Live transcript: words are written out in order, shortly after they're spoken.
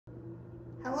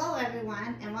Hello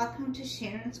everyone, and welcome to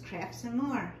Sharon's Crafts and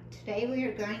More. Today we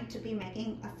are going to be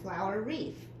making a flower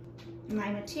wreath. My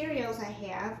materials I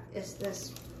have is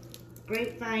this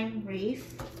grapevine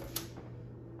wreath,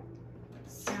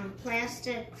 some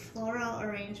plastic floral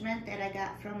arrangement that I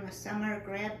got from the summer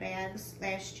grab bags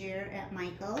last year at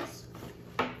Michael's,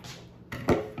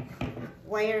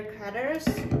 wire cutters,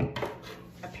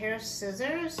 a pair of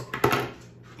scissors,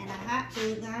 and a hot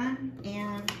glue gun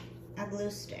and a glue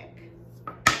stick.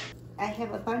 I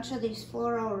have a bunch of these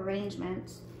floral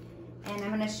arrangements, and I'm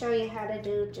going to show you how to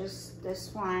do just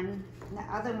this one. The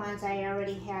other ones I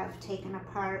already have taken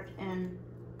apart and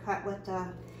cut with the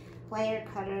wire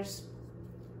cutters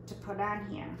to put on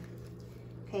here.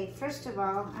 Okay, first of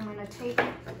all, I'm going to take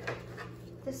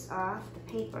this off, the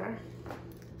paper,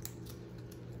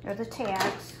 or the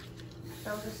tags,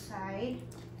 those aside.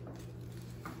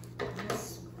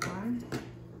 This one.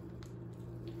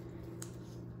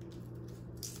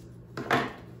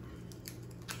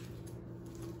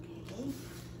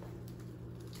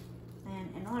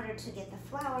 In order to get the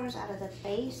flowers out of the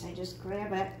base, I just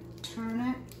grab it, turn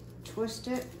it, twist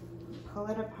it, and pull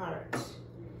it apart.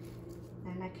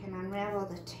 Then I can unravel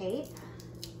the tape.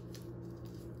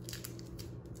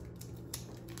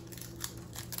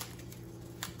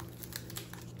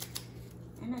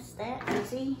 And it's that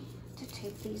easy to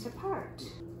take these apart.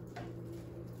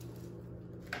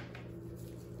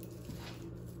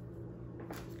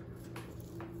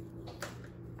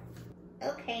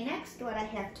 Okay, next what I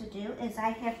have to do is I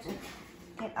have to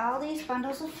get all these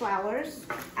bundles of flowers.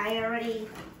 I already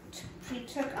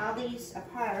took all these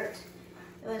apart.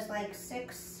 It was like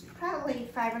probably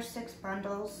 5 or 6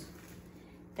 bundles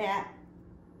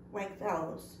like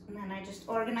those. And then I just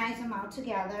organize them all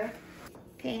together.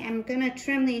 Okay, I'm gonna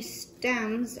trim these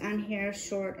stems on here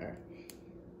shorter.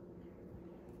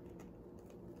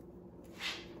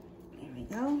 There we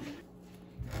go.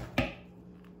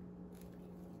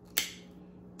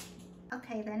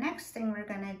 Okay, the next thing we're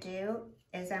gonna do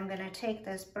is I'm gonna take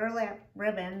this burlap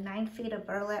ribbon, 9 feet of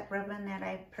burlap ribbon that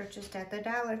I purchased at the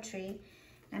Dollar Tree.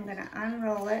 I'm gonna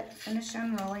unroll it, finish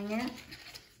unrolling it,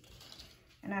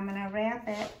 and I'm gonna wrap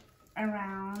it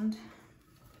around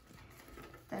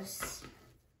this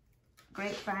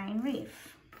grapevine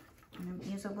wreath. I'm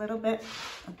gonna use a little bit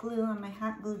of glue on my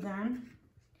hot glue gun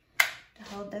to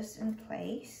hold this in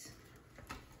place.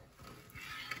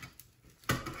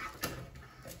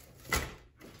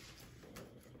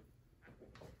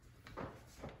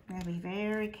 Gotta be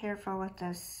very careful with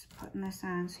this, putting this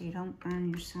on so you don't burn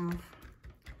yourself.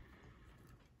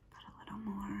 Put a little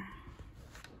more.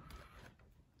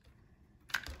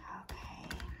 Okay.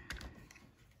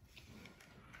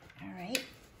 All right,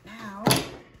 now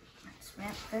let's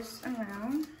wrap this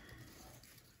around.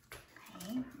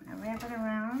 Okay, I'm gonna wrap it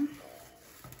around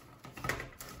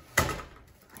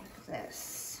like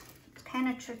this. It's kind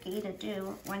of tricky to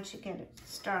do once you get it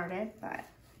started, but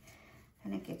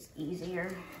and it gets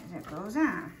easier as it goes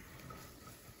on.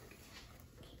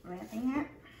 Keep wrapping it.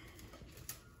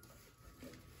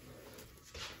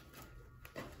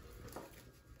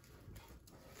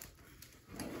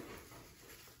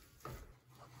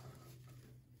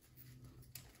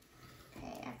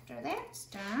 Okay, after that's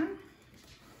done,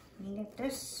 you get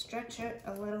this, stretch it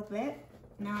a little bit.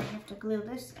 Now I have to glue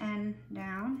this end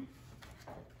down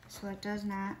so it does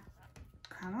not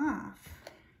come off.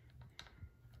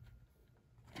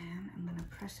 And I'm gonna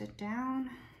press it down.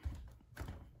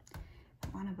 I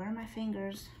wanna burn my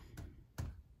fingers.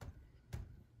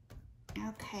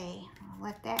 Okay, I'll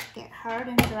let that get hard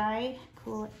and dry,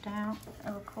 cool it down,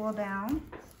 it'll cool down.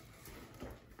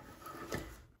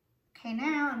 Okay,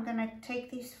 now I'm gonna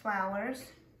take these flowers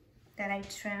that I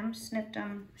trimmed, snipped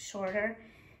them shorter,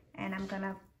 and I'm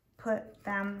gonna put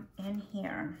them in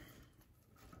here.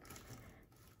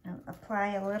 I'll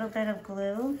apply a little bit of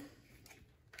glue.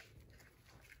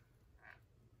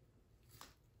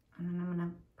 And then I'm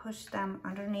gonna push them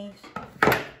underneath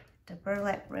the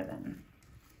burlap ribbon.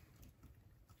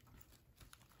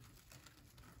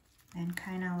 And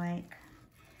kind of like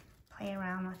play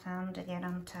around with them to get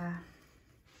them to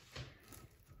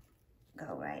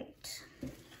go right.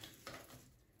 And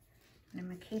I'm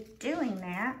gonna keep doing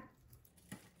that.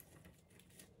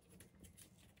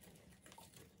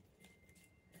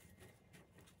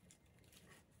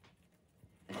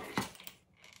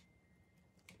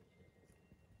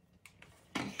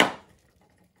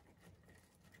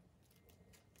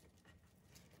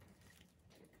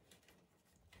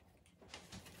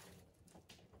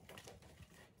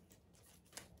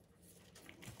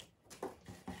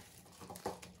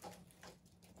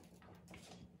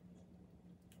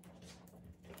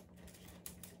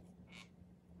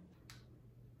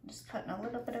 just putting a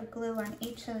little bit of glue on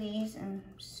each of these and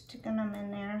sticking them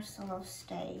in there so they'll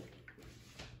stay.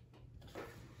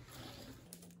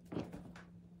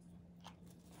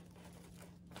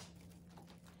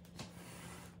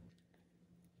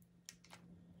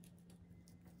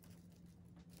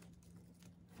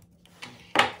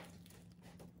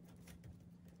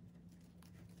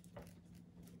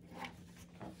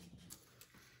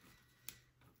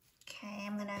 Okay,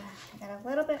 I got a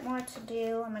little bit more to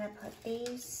do. I'm gonna put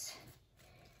these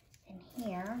in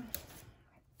here,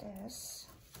 like this.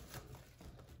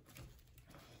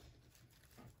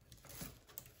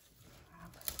 I'll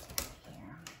put that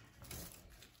here.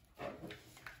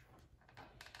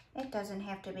 It doesn't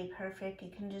have to be perfect.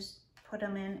 You can just put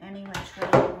them in any which way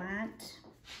you want,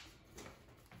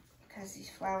 because these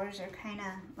flowers are kind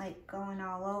of like going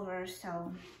all over,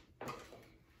 so.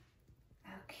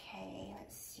 Okay,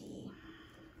 let's see.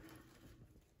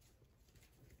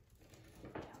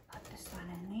 I'll put this one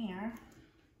in there.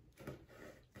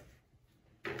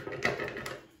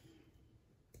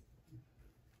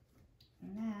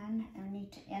 And then I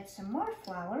need to add some more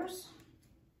flowers.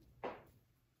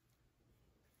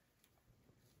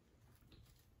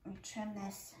 Let me trim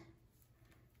this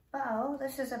bow.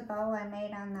 This is a bow I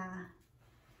made on the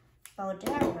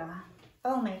Bodega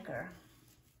bow maker.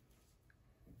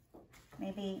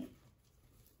 Maybe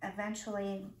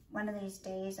eventually one of these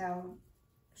days I'll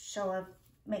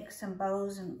make some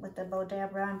bows and with the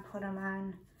Bodega and put them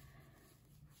on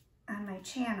my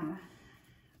channel.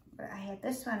 But I had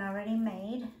this one already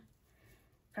made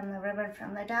from the ribbon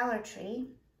from the Dollar Tree.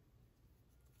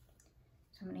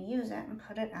 So I'm going to use it and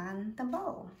put it on the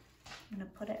bow. I'm going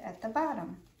to put it at the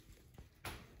bottom.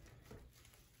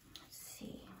 Let's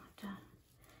see,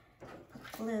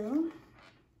 put glue.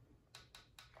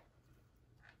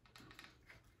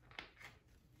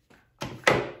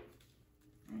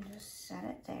 And just set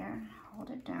it there and hold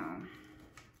it down.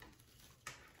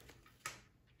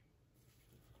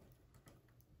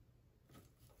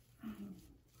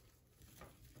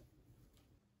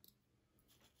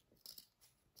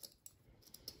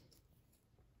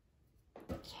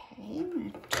 Okay, I'm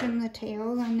going to trim the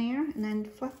tail on there and then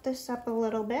fluff this up a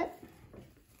little bit.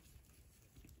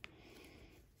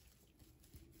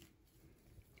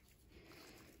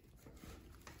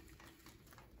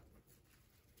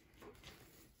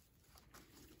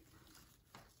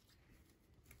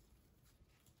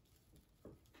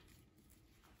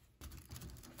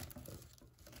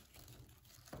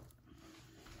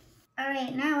 All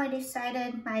right, now I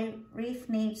decided my wreath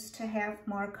needs to have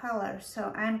more color,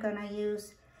 so I'm gonna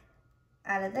use,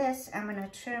 out of this, I'm gonna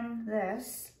trim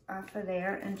this off of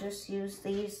there and just use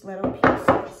these little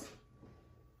pieces.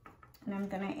 And I'm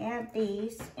gonna add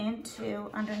these into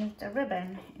underneath the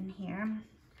ribbon in here.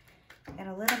 Add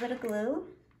a little bit of glue.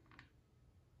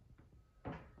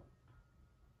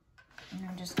 And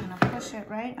I'm just gonna push it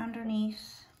right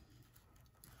underneath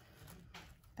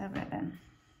the ribbon.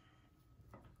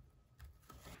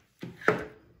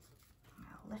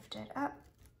 I'll lift it up,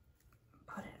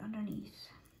 put it underneath.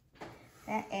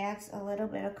 That adds a little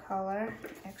bit of color,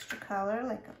 extra color,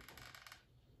 like a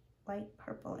light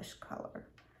purplish color.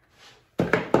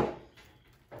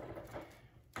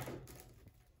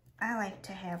 I like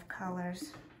to have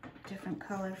colors, different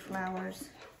colored flowers.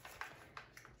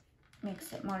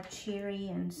 Makes it more cheery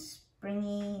and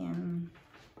springy and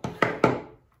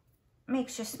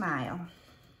makes you smile.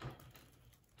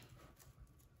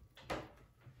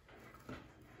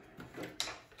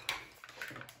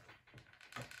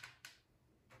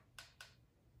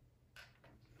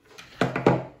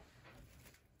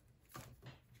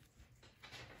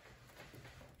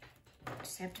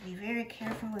 Just have to be very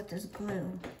careful with this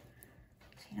glue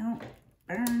so you don't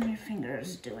burn your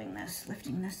fingers doing this,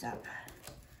 lifting this up.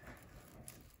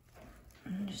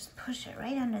 And just push it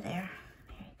right under there.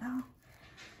 There you go.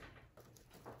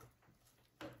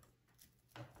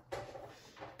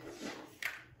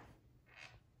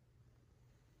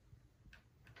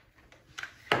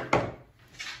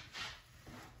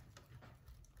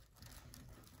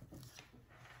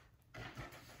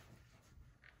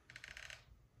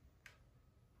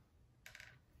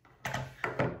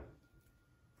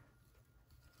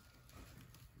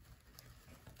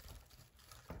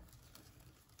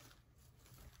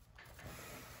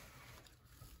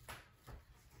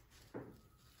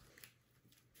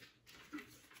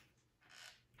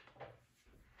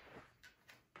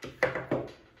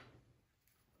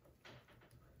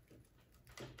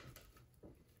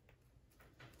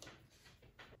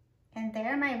 And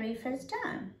there my wreath is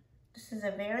done. This is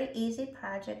a very easy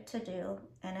project to do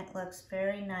and it looks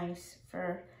very nice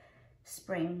for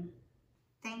spring.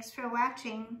 Thanks for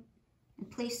watching And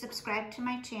please subscribe to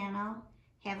my channel.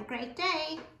 Have a great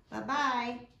day.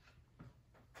 Bye-bye.